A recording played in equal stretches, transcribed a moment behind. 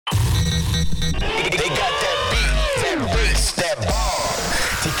They got that beat, that bass, that bar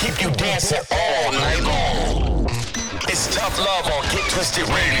to keep you dancing all night long. It's Tough Love on Get Twisted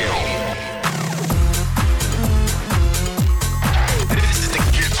Radio. This is the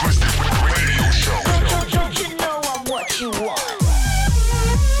Get Twisted Radio Show. Don't you know I'm what you want?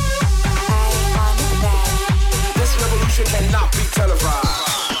 This revolution cannot be televised.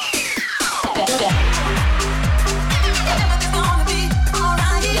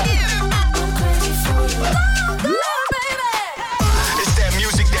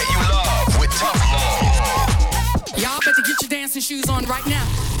 Shoes on right now.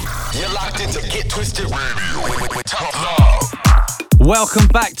 You're locked into Get Twisted Radio with Tough Love. Welcome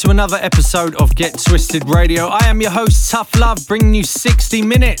back to another episode of Get Twisted Radio. I am your host, Tough Love, bringing you 60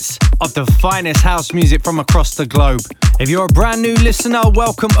 minutes of the finest house music from across the globe. If you're a brand new listener,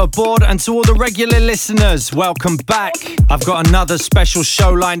 welcome aboard, and to all the regular listeners, welcome back. I've got another special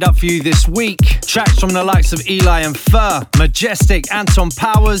show lined up for you this week. Tracks from the likes of Eli and Ferrer, Majestic, Anton,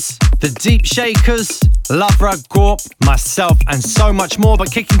 the Deepshakerz, Lovra, GAWP, myself, and so much more.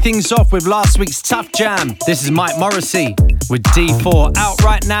 But kicking things off with last week's Tough Jam, this is Morrisey with D4, out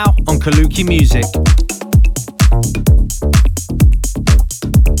right now on Kaluki Music.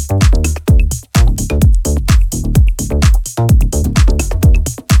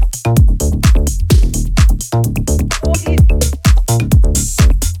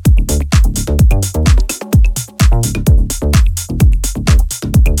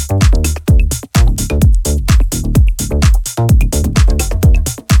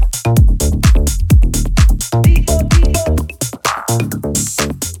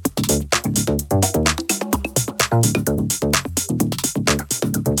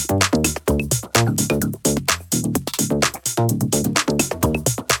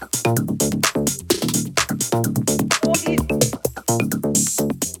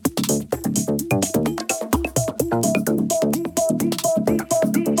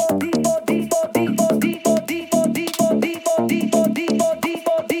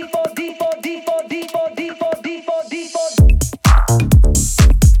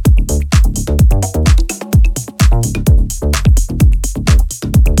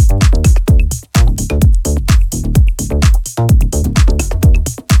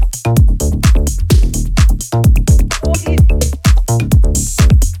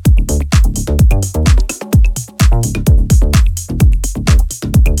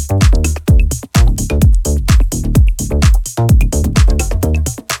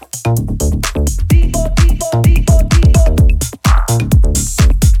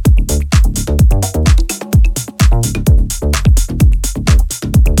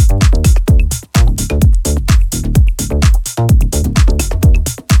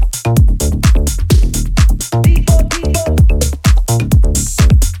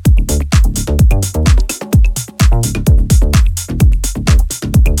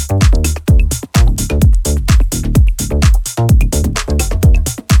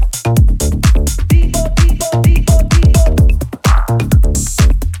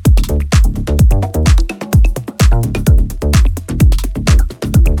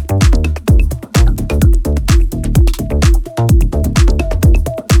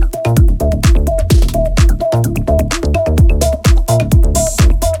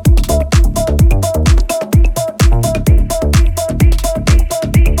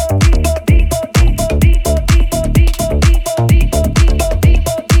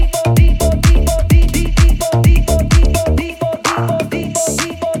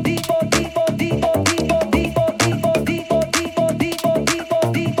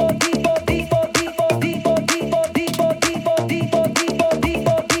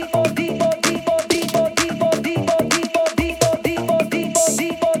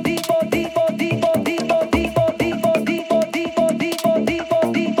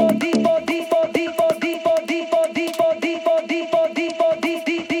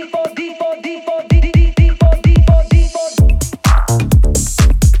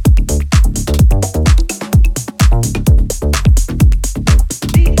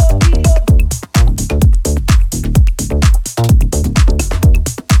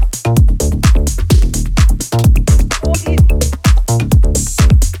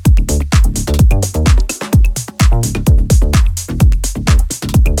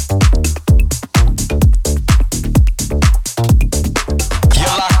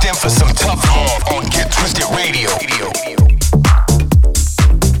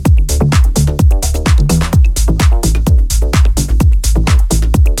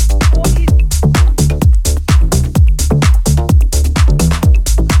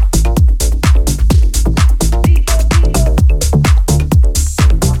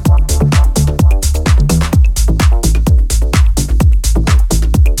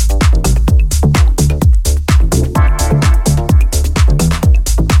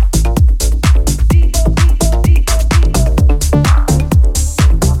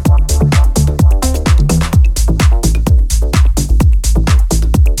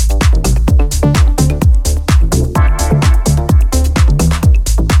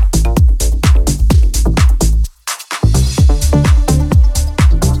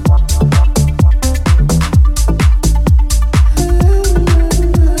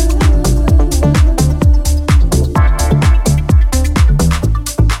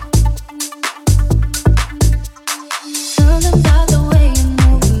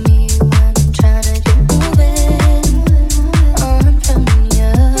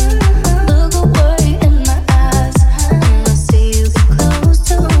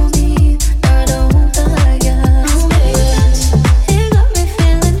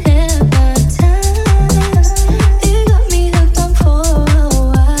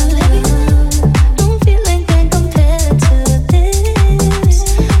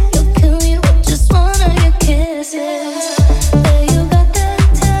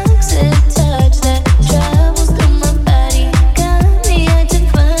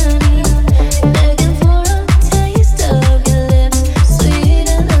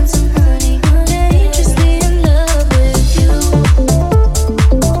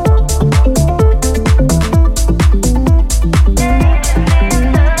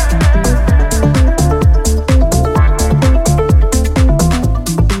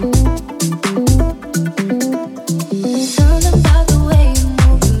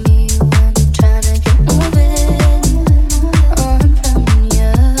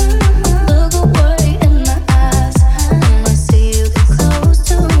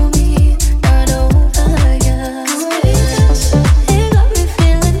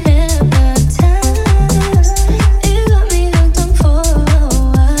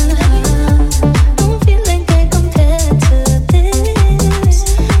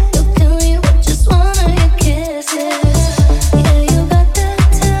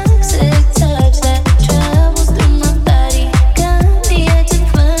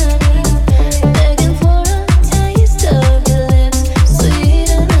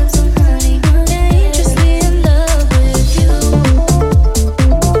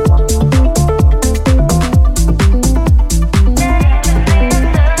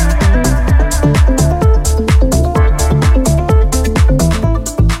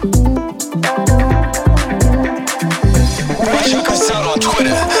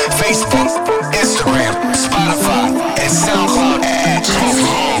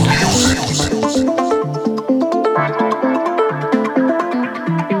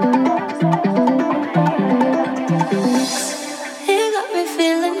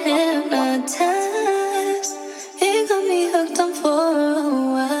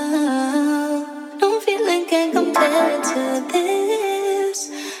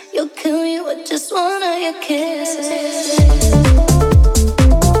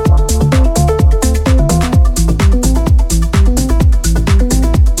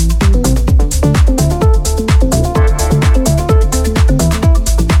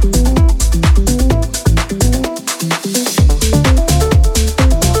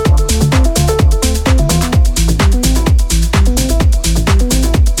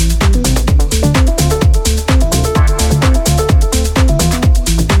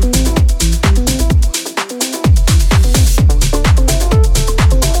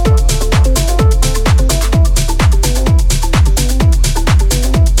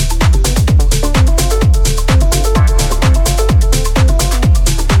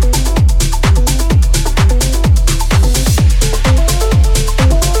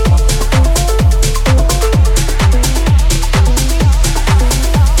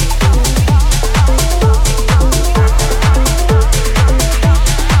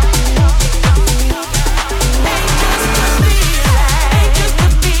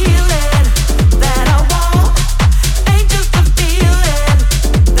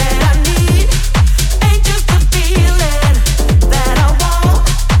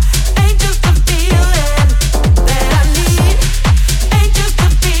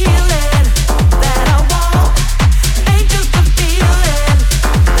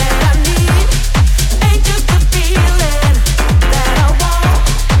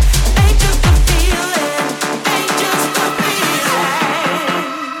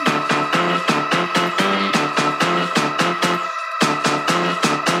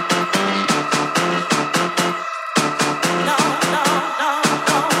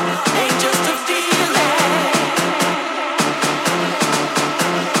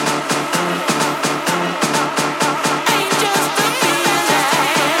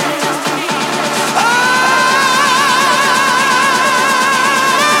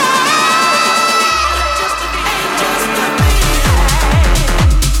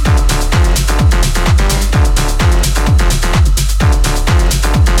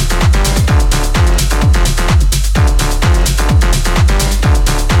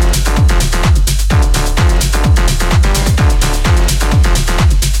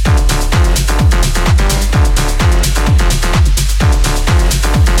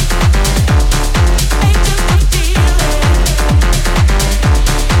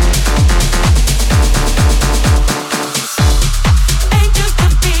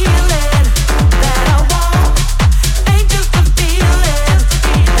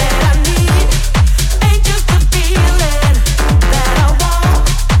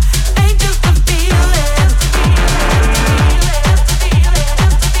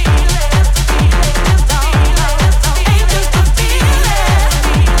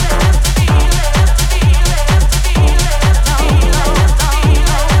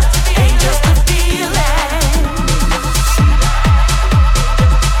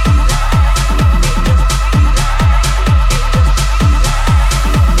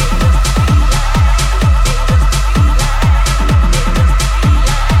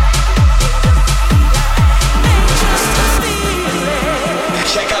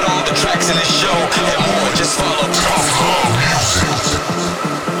 to the show and more. Just follow Tough Love Music.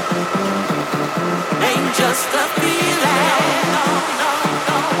 Ain't just a feeling, no, no,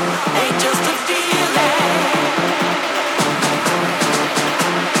 no. Ain't just a feeling.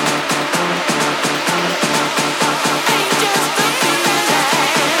 Ain't just a feeling.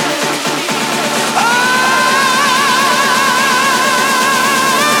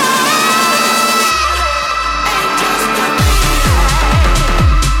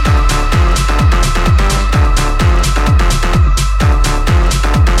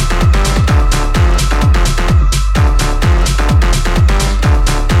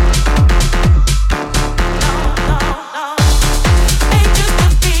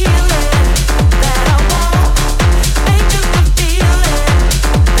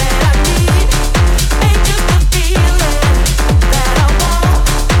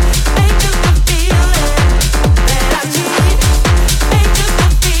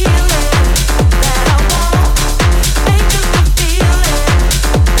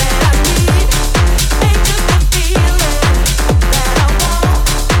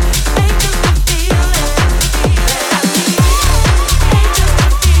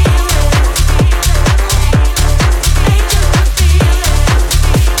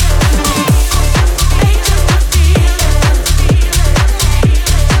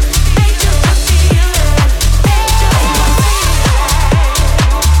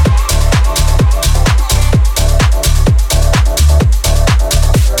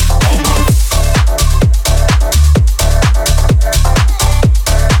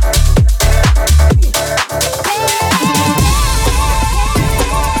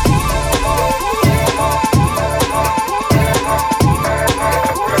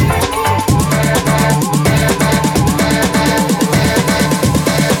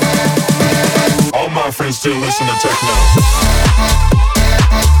 Still listen to techno.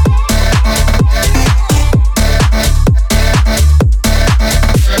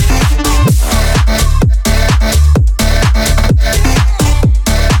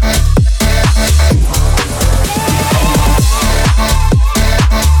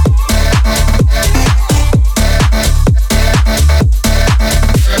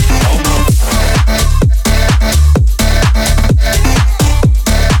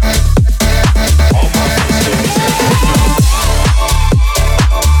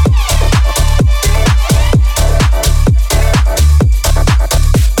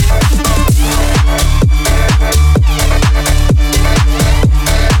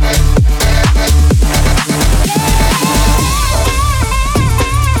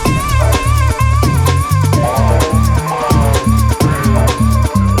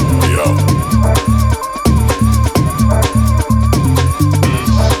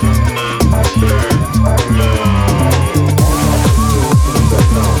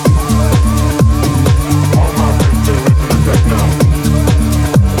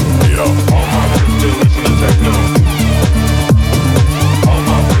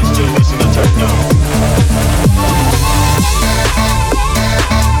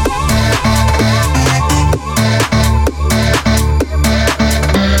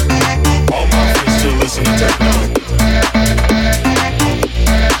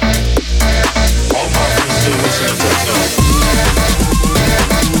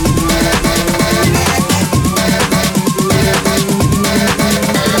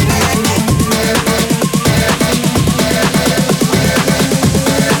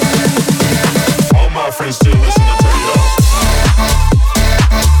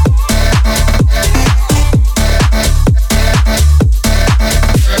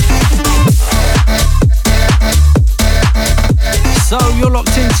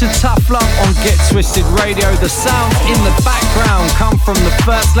 Twisted Radio. The sounds in the background come from the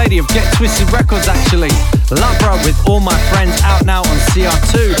first lady of Get Twisted Records, actually. Lovra with All My Friends, out now on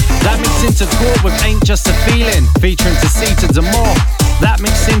CR2. That mixed into Chord with Ain't Just a Feeling, featuring Tasita D'Amore. That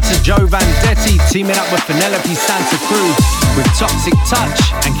mixed into Joe Vanditti, teaming up with Penelope Santacruz with Toxic Touch,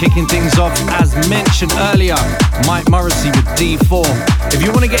 and kicking things off, as mentioned earlier, Morrisey with D4. If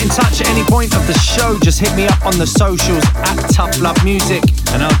you want to get in touch at any point of the show, just hit me up on the socials at Tough Love Music,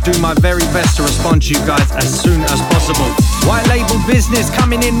 and I'll do my very best to respond to you guys as soon as possible. White label business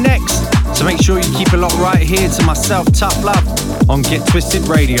coming in next, so make sure you keep it locked right here to myself, Tough Love, on Get Twisted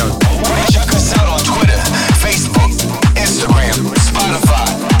Radio. Check us out on Twitter, Facebook, Instagram, Spotify,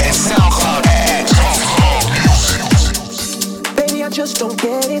 and SoundCloud at Tough Love Music. Baby, I just don't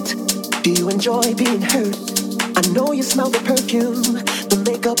get it. Do you enjoy being hurt? I know you smell the perfume, the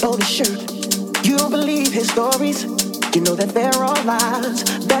makeup on his shirt. You don't believe his stories. You know that there are lies.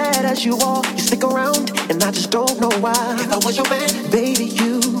 Bad as you are, you stick around, and I just don't know why. If I was your man, baby,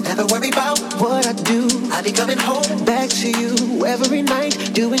 you never worry about I be coming home back to you every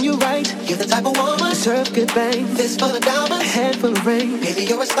night, doing you right. You're the type of woman deserve good bang. Fist full of diamonds, head full of rain. Baby,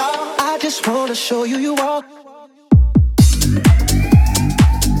 you're a star. I just wanna show you you are.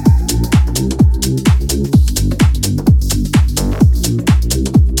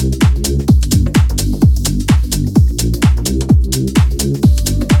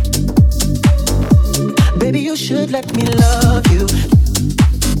 Baby, you should let me love you.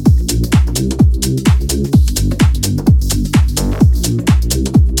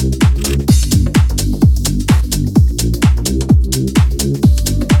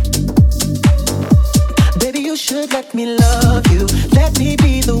 Let me love you, let me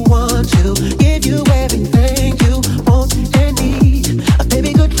be the one to give you everything you want and need. A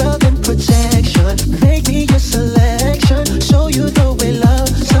baby, good love and protection, make me your selection, show you the way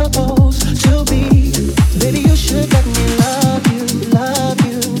love's supposed to be. Baby, you should let me love you, love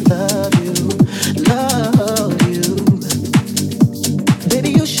you, love you, love you. Baby,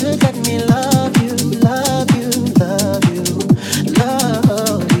 you should let me love you, love you, love you,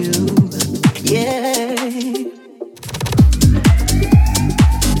 love you, yeah.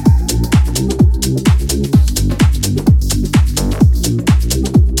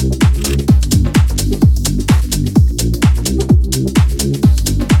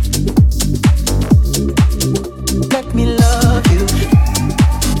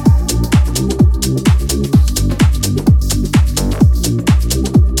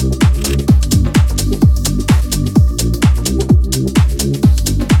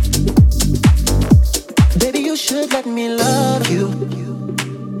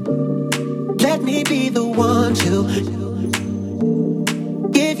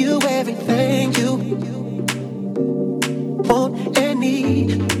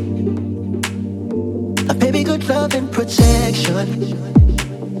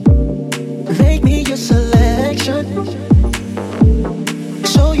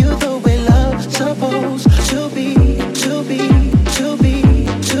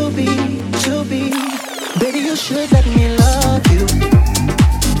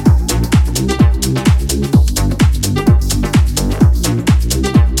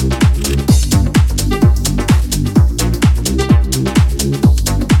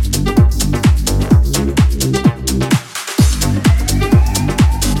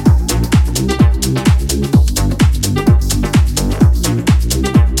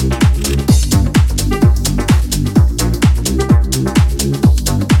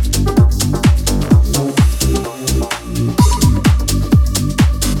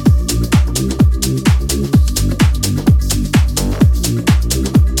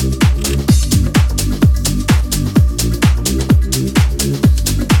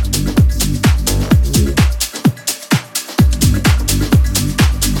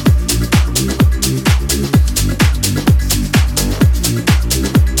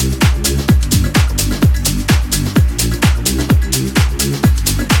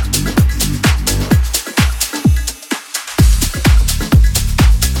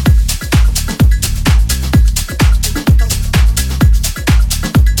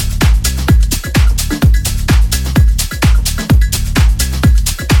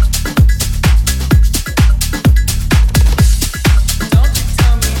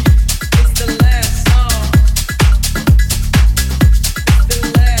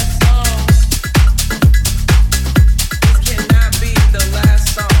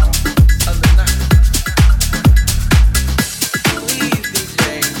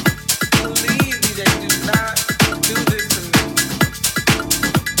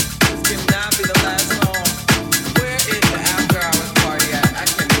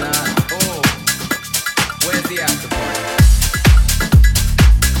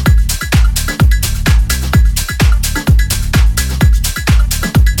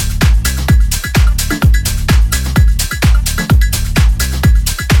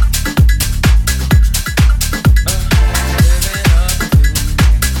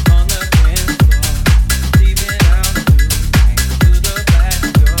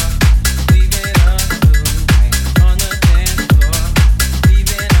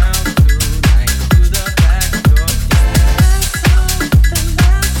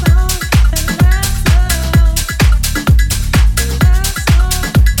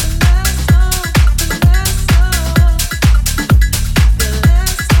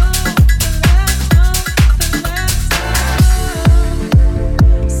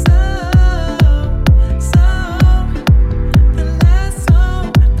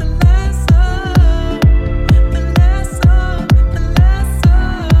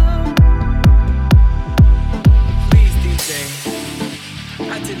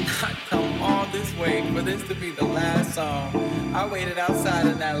 I did not come all this way for this to be the last song. I waited outside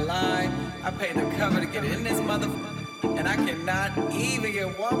in that line. I paid the cover to get in this motherfucker, and I cannot even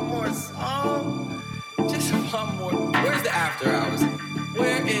get one more song. Just one more. Where's the after hours?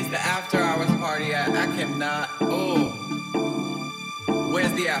 Where is the after hours party at? I cannot. Oh,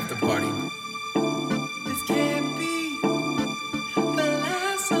 where's the after party? This can't be.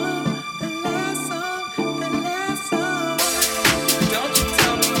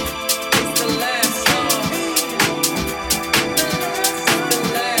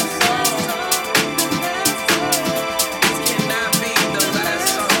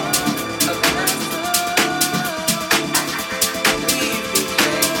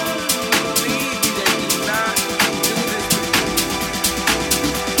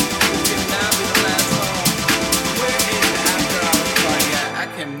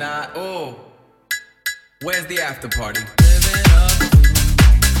 Where's the after party? Living up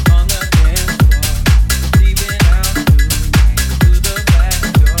on the dance floor, leaving out to the back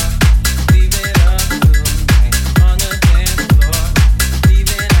door. Leaving up on the dance floor,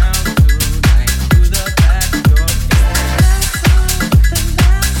 leaving out to the back door.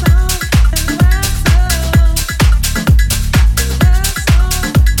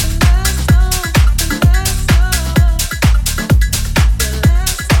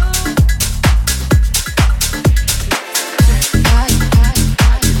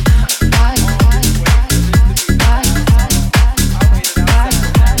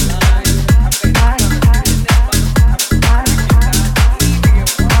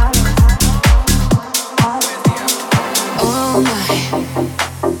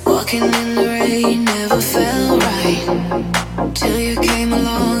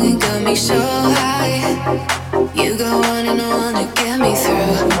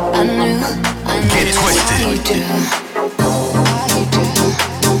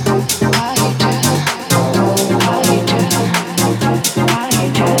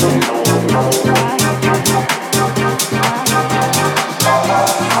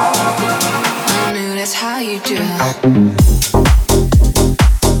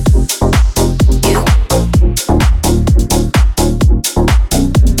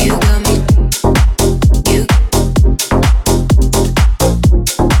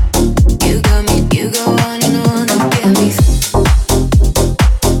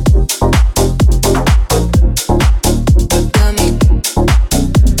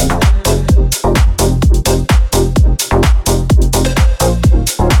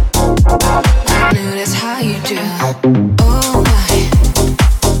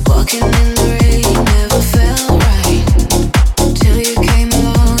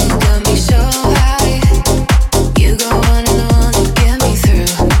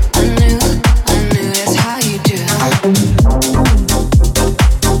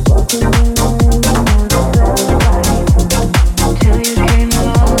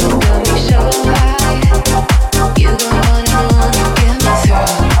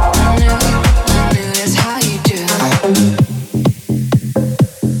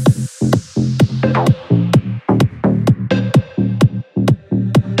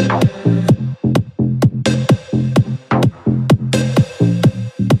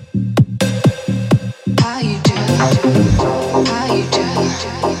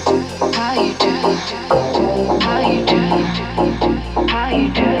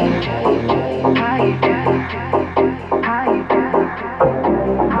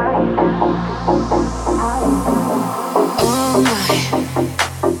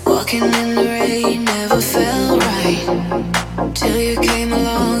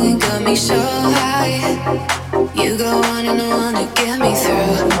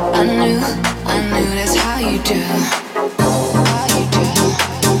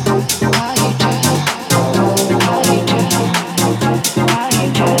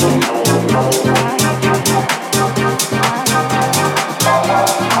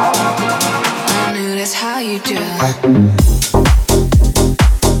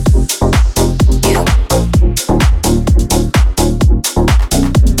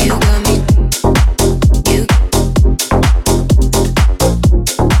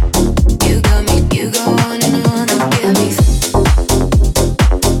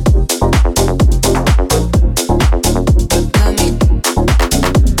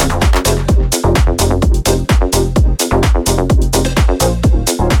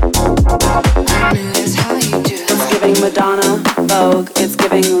 Vogue, it's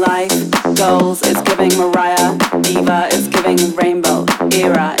giving life. Goals, it's giving Mariah. Diva, it's giving rainbow.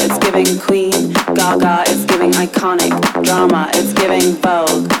 Era, it's giving queen. Gaga, it's giving iconic. Drama, it's giving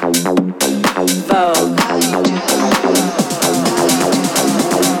Vogue. Vogue.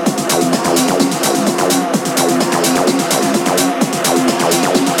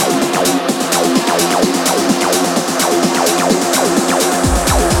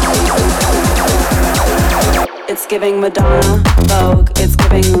 giving Madonna, Vogue, it's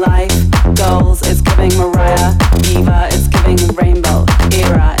giving life, goals, it's giving Mariah, Diva, it's giving rainbow,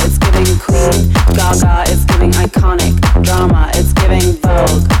 era, it's giving Queen, Gaga, it's giving iconic, drama, it's giving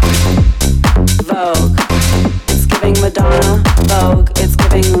Vogue, Vogue, it's giving Madonna, Vogue, it's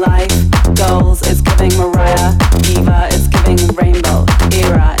giving life, goals, it's giving Mariah, Diva, it's giving rainbow,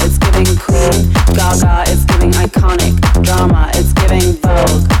 era, it's giving Queen, Gaga, it's giving iconic, drama, it's giving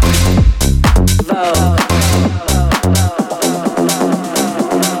Vogue, Vogue.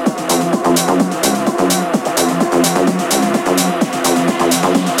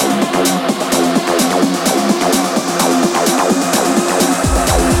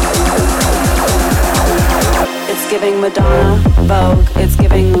 Giving Madonna, Vogue, it's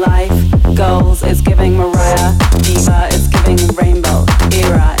giving life, goals, it's giving Mariah, Diva, it's giving rainbow,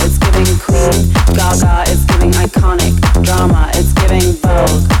 era, it's giving Queen, Gaga, it's giving iconic, drama, it's giving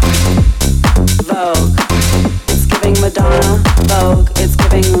Vogue, Vogue, it's giving Madonna, Vogue, it's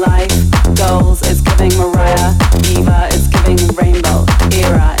giving life, goals, it's giving Mariah, Diva, it's giving rainbow,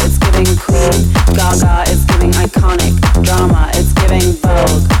 era, it's giving Queen, Gaga, it's giving iconic, drama, it's giving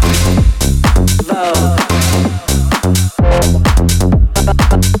Vogue, Vogue.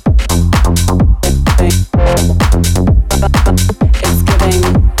 It's giving Vogue. It's giving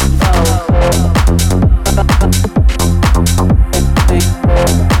Vogue.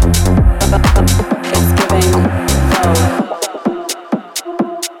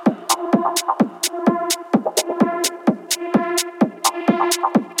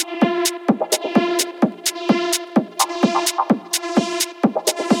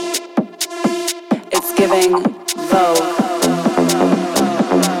 It's giving Vogue.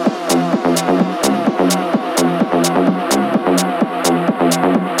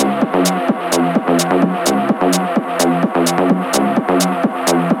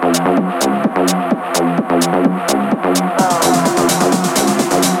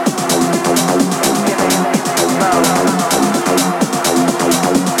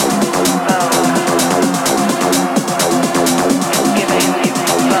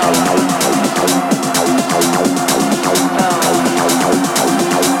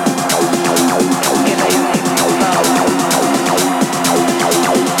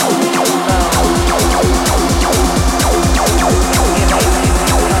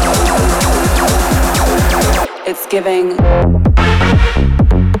 It's giving.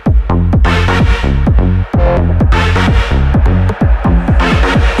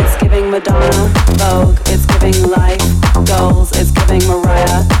 It's giving Madonna, Vogue, it's giving life, goals, it's giving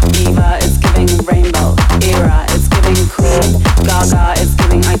Mariah, Diva, it's giving rainbow, era, it's giving Queen, Gaga, it's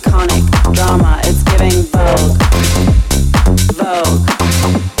giving iconic, drama, it's giving Vogue, Vogue,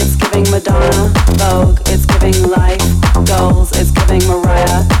 it's giving Madonna, Vogue, it's giving life, goals, it's giving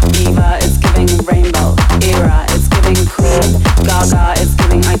Mariah, Diva, it's giving rainbow, era, it's giving Queen, Gaga, it's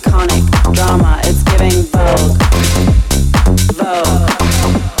giving iconic, drama, it's giving Vogue, Vogue.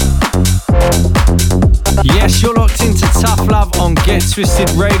 Yes, you're locked into Tough Love on Get Twisted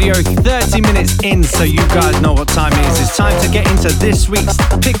Radio. 30 minutes in, so you guys know what time it is. It's time to get into this week's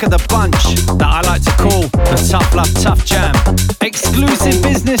pick of the bunch that I like to call the Tough Love Tough Jam. Exclusive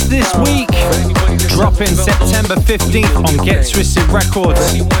business this week, dropping September 15th on Get Twisted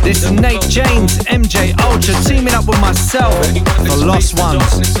Records. This is Nate James, MJ Ultra, teaming up with myself for Lost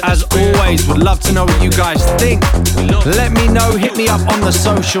Ones. As always, would love to know what you guys think. Let me know, hit me up on the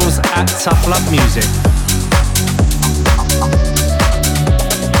socials at Tough Love Music.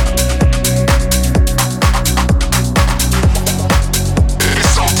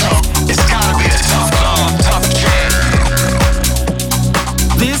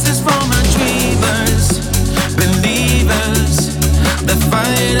 This is for my dreamers, believers, the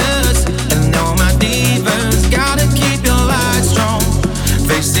fighters, and all my divas. Gotta keep your light strong,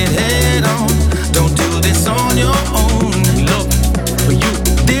 face it head on. Don't do this on your own. Look for you.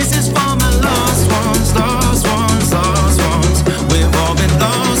 This is for my lost ones, lost ones, lost ones.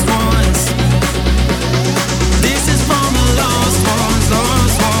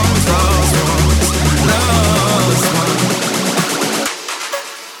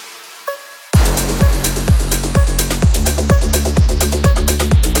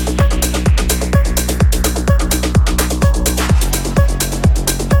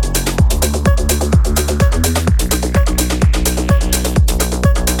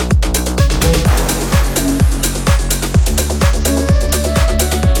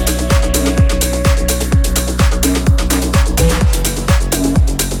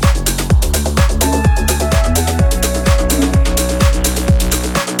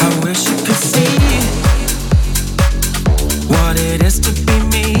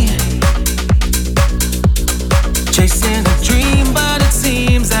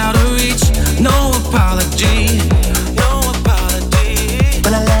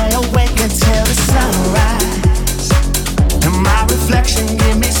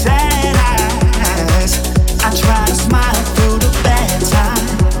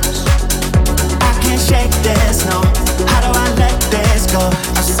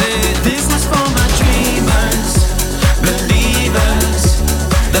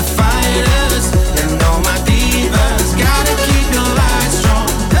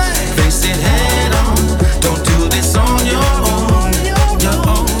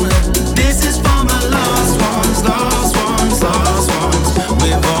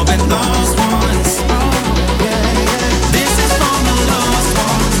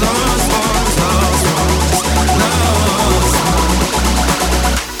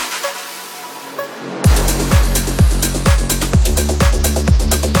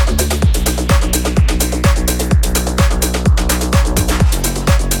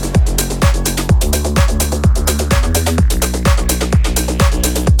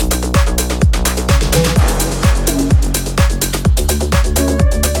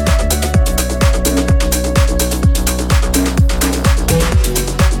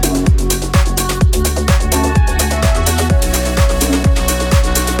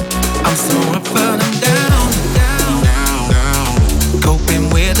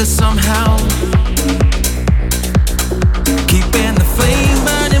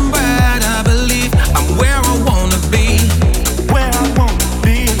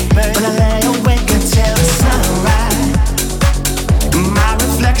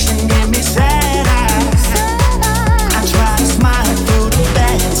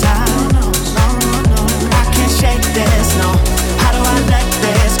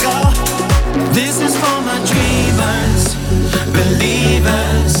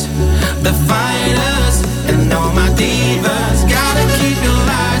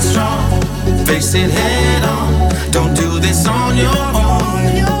 face it head on. Don't do this on your own.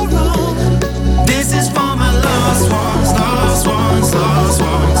 This is for my lost ones, lost ones, lost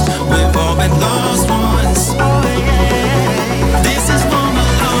ones. We've all been lost ones. This is for my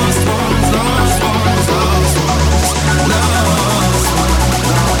lost ones, lost ones, lost ones, lost ones,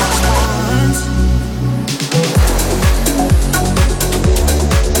 lost ones.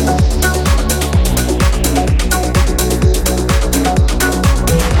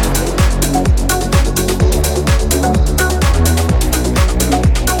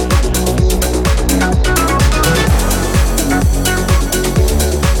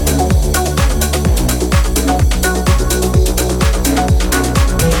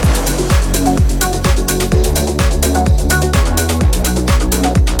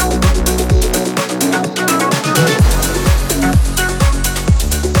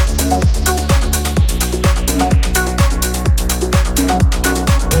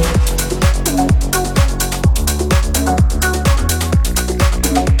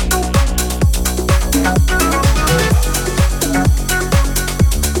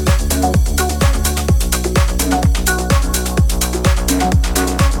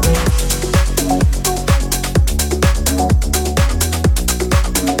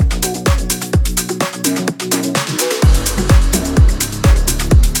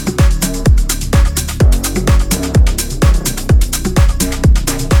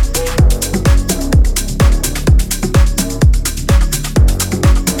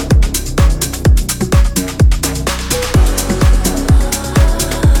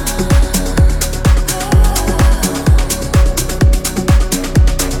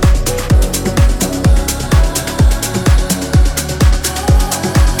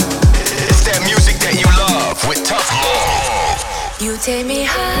 take me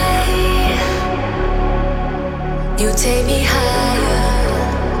high, you take me higher,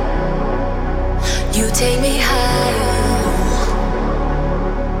 you take me higher,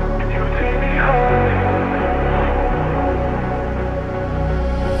 you take me higher.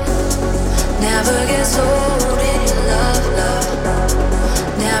 Never gets old in your love, love.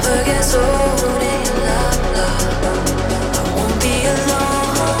 Never gets old in your love, love. I won't be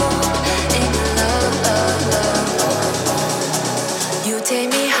alone in your love, love, love. You take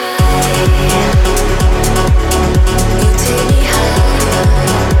me high, you take me higher,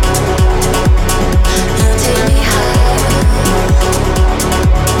 you take me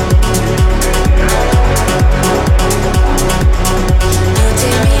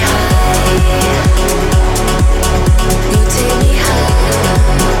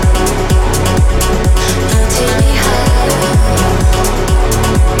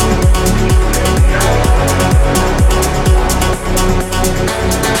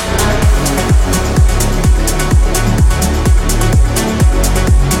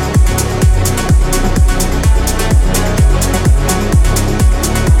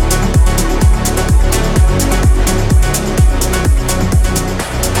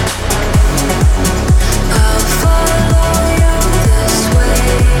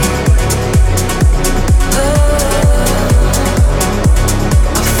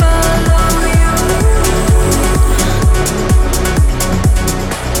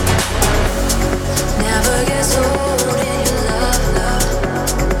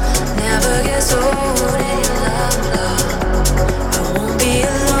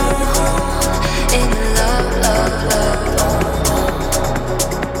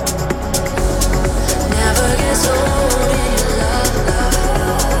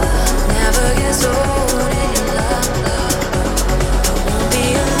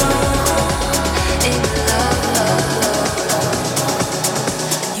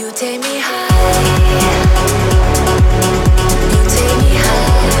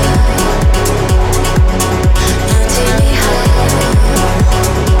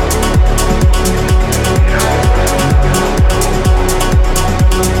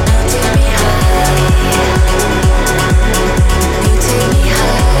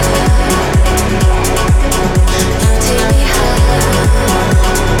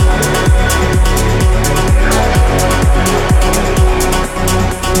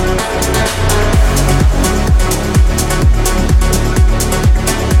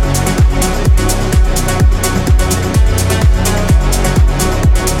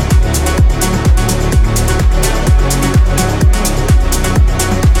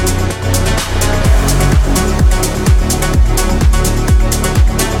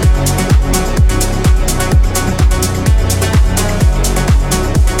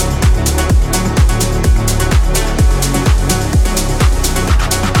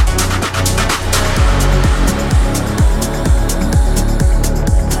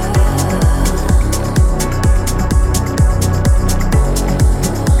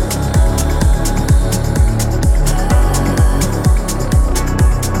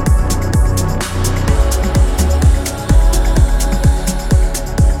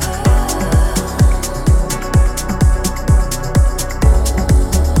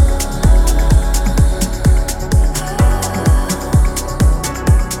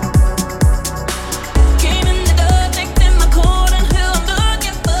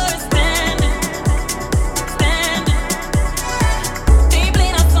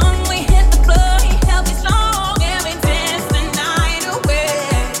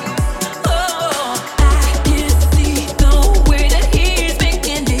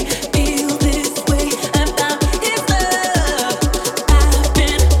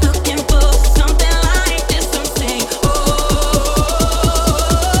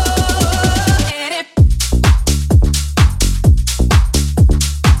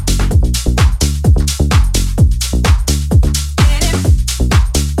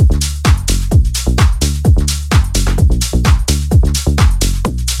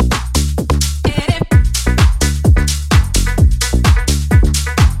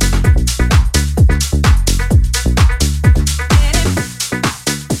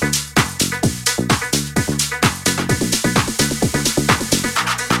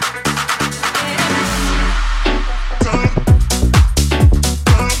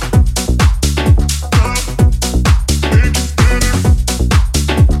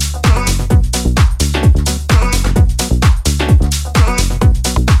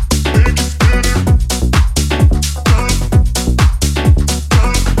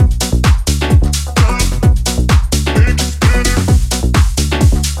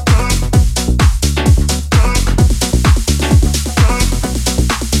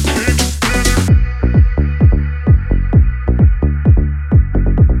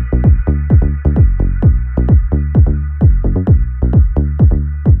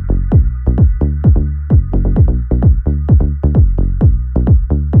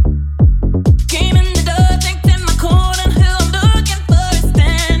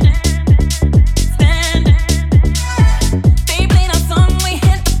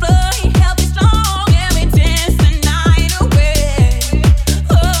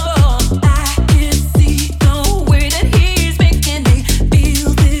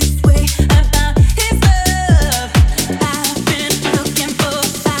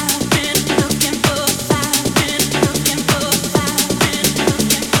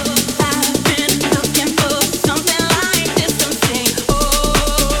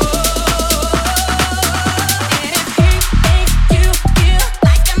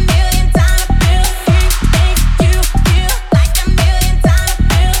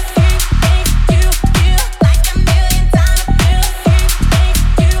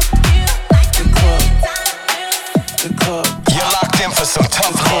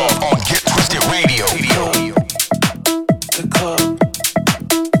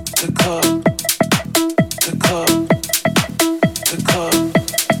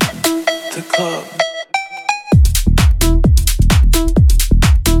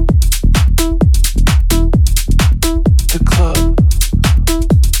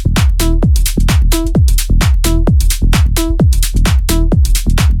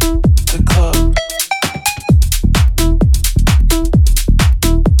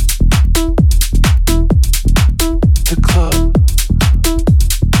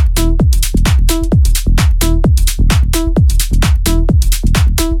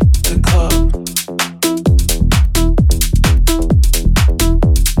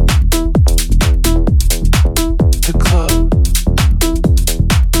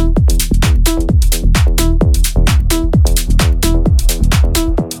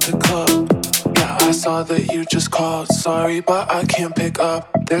saw that you just called. Sorry, but I can't pick up.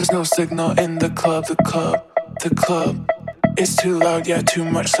 There's no signal in the club, the club, the club. It's too loud, yeah, too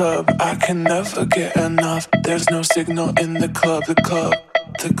much sub. I can never get enough. There's no signal in the club, the club,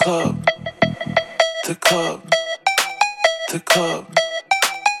 the club, the club, the club,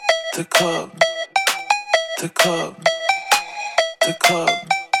 the club, the club, the club,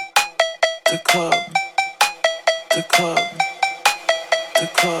 the club, the club, the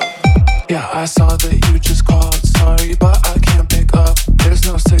club. Yeah, I saw that you just called. Sorry, but I can't pick up. There's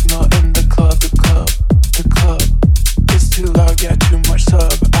no signal in the club, the club, the club. It's too loud, yeah, too much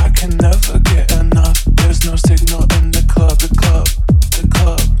sub. I can never get enough. There's no signal in the club, the club, the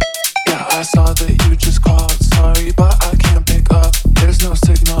club. Yeah, I saw that you just called. Sorry, but I can't pick up. There's no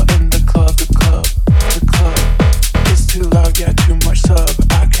signal in the club, the club, the club. It's too loud, yeah, too much sub.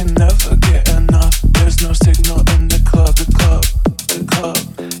 I can never get enough. There's no signal in the club, the club, the club.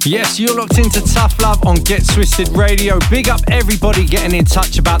 Yes, you're locked into Tough Love on Get Twisted Radio. Big up everybody getting in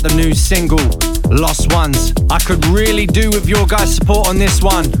touch about the new single, Lost Ones. I could really do with your guys' support on this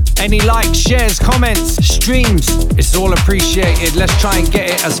one. Any likes, shares, comments, streams, it's all appreciated. Let's try and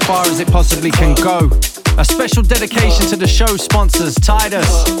get it as far as it possibly can go. A special dedication to the show sponsors,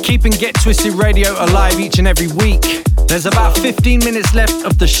 Tidus, keeping Get Twisted Radio alive each and every week. There's about 15 minutes left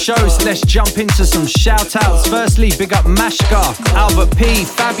of the show, so let's jump into some shout-outs. Firstly, big up Mashka, Albert P,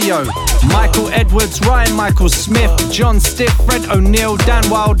 Fabio, Michael Edwards, Ryan Michael Smith, John Stiff, Fred O'Neill, Dan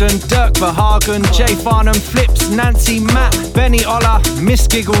Wilden, Dirk Verhagen, Jay Farnham, Flips, Nancy, Matt, Benny Ola, Miss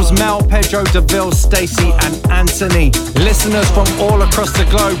Giggles, Mel, Pedro DeVille, Stacey and Anthony. Listeners from all across the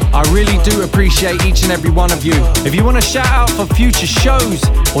globe, I really do appreciate each and every one of you. If you want to shout out for future shows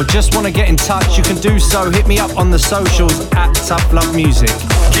or just want to get in touch, you can do so. Hit me up on the socials at Tough Love Music.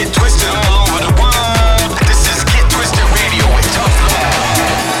 Get twisted all over the world. This is Get Twisted Radio with Tough Love.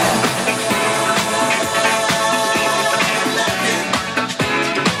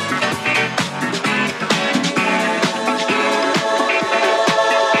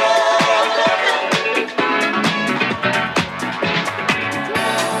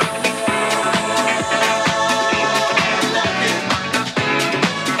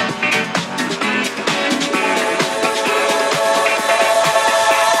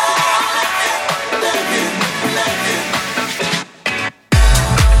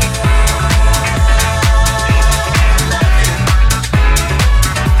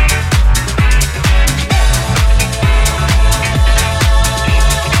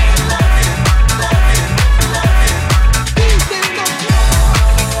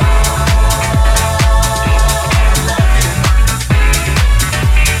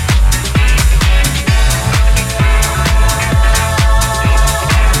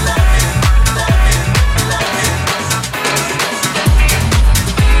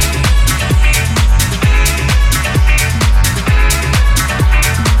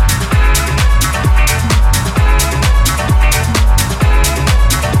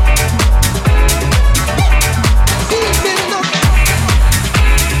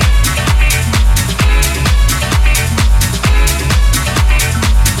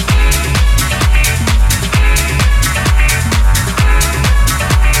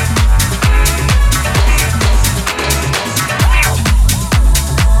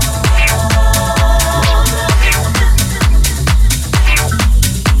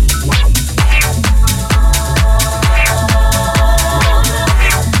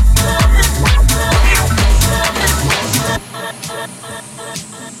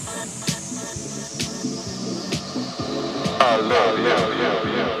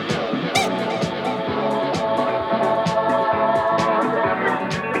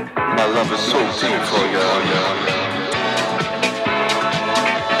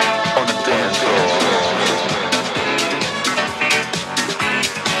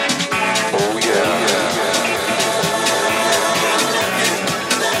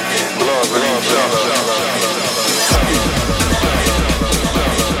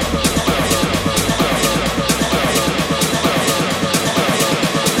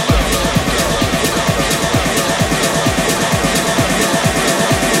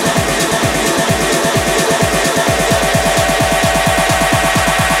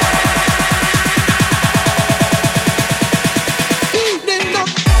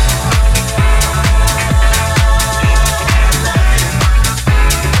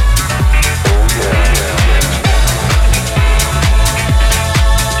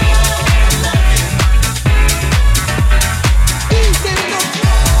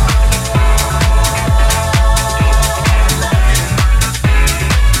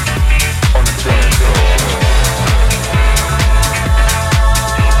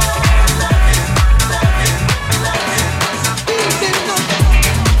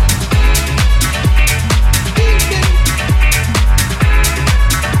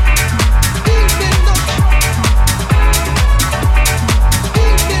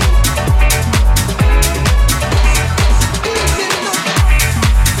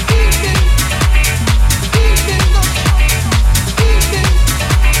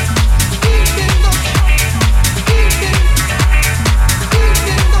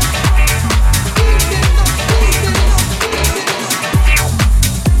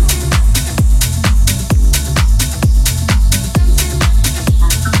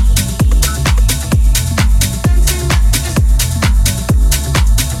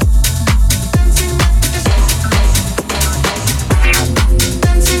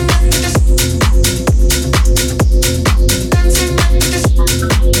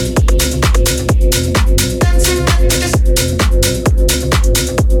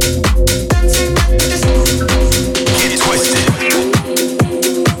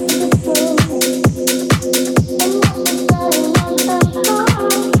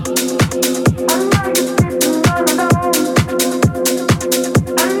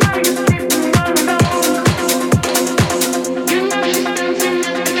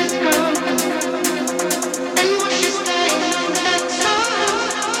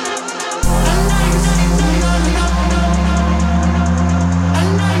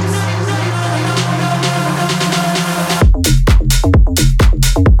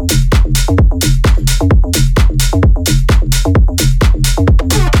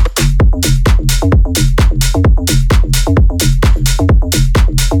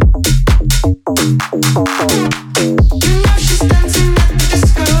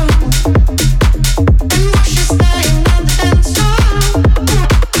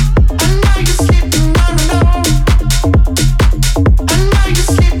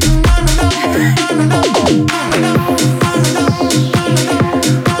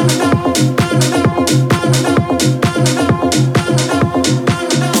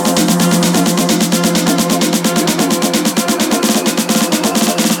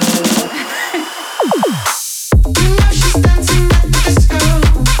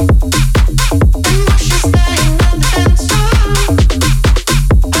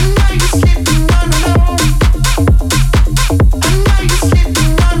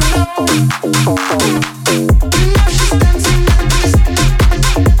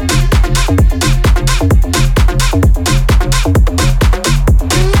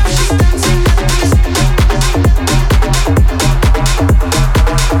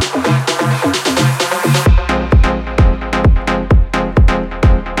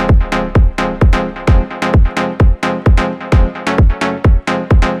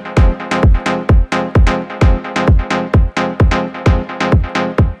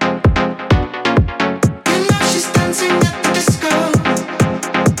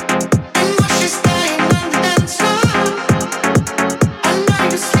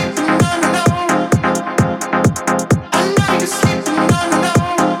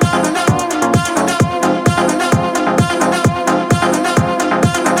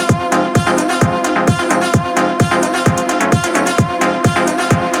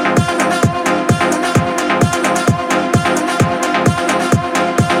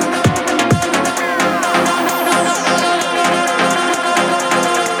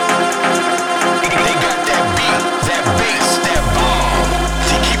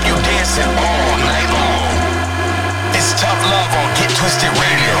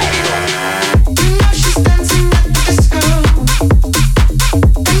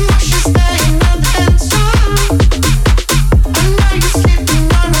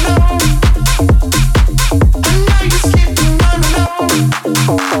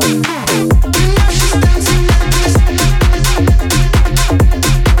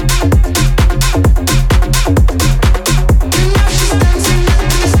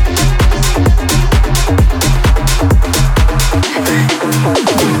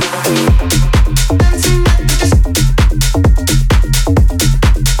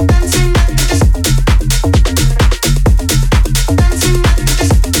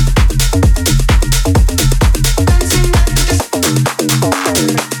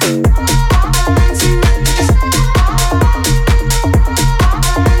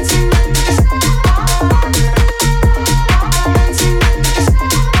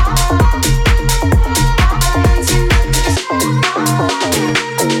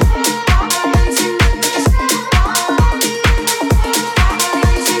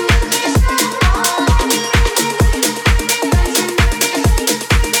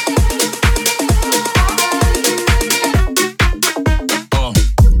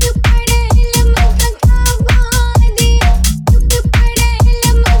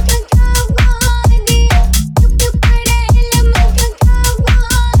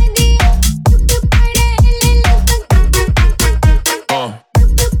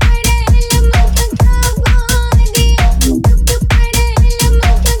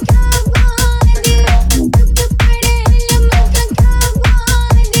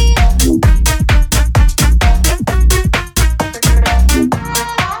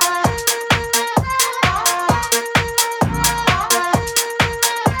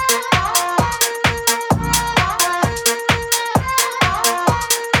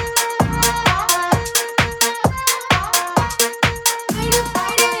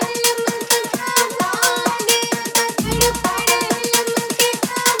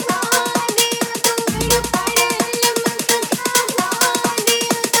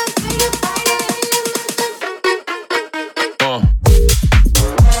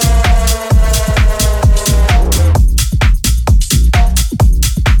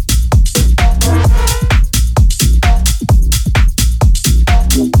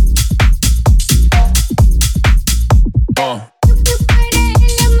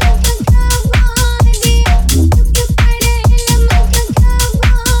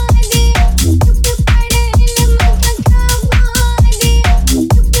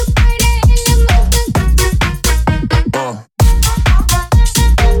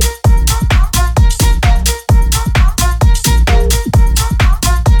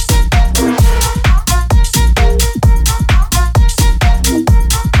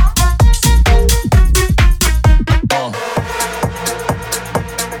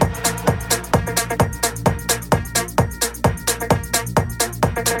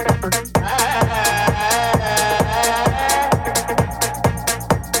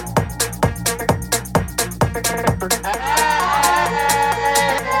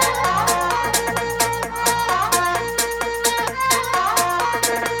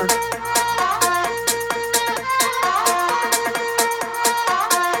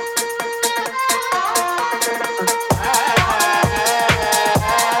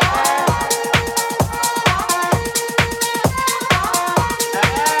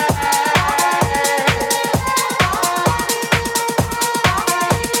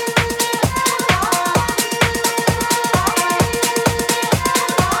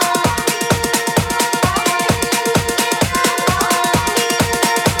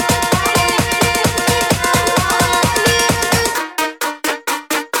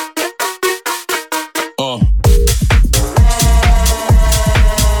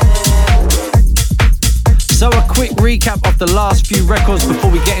 recap of the last few records before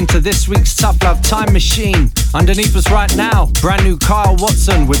we get into this week's Tough Love Time Machine. Underneath us right now, brand new Kyle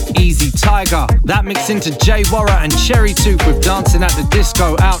Watson with Easy Tiger. That mixed into Jay Worra and Cherry Tooth with Dancing at the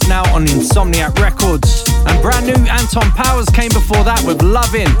Disco, out now on Insomniac Records. And brand new Anton Powers came before that with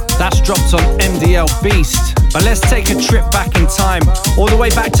Lovin. That's dropped on MDLBEAST. But let's take a trip back in time, all the way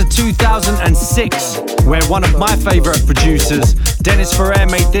back to 2006, where one of my favourite producers, Dennis Ferrer,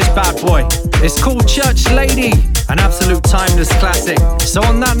 made this bad boy. It's called Church Lady, an absolute timeless classic. So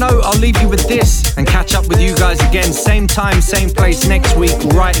on that note, I'll leave you with this and catch up with you guys again, same time, same place next week,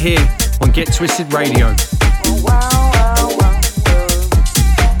 right here on Get Twisted Radio.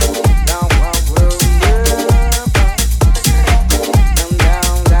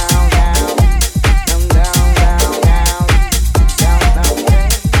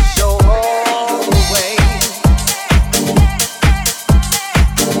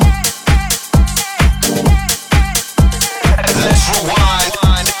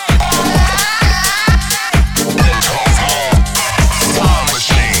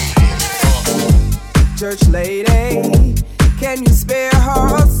 Church lady,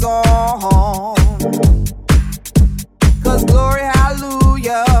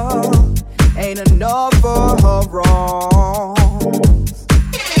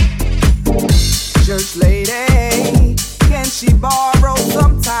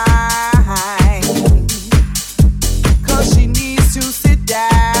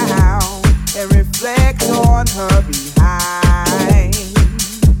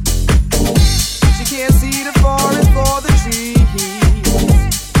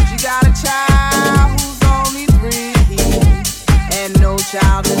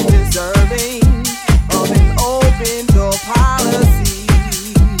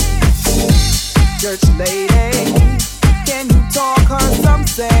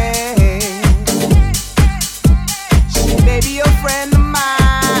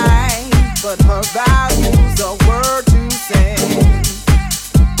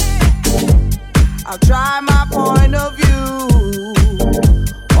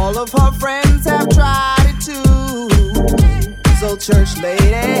 of her friends have tried it too. So church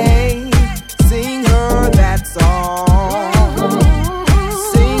lady, sing her that song.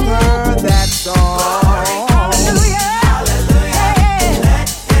 Sing her that song.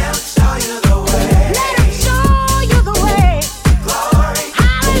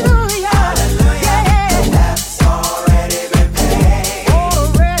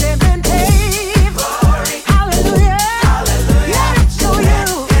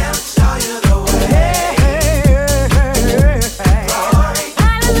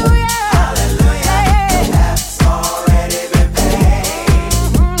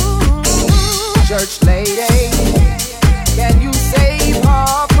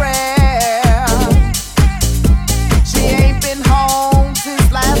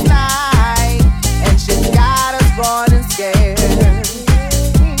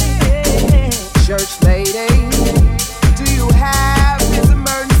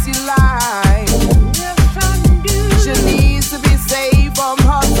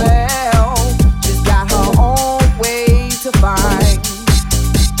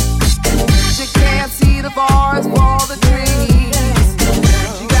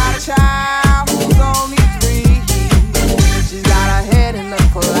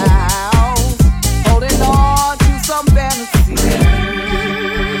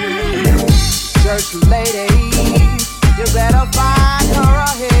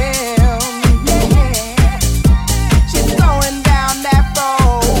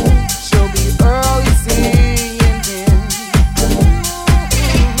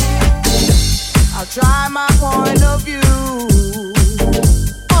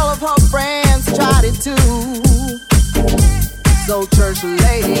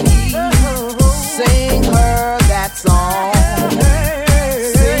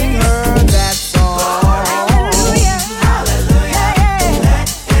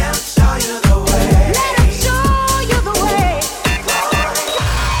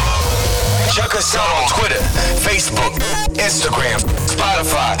 Facebook, Instagram,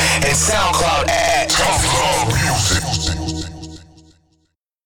 Spotify, and SoundCloud at Talk Flow.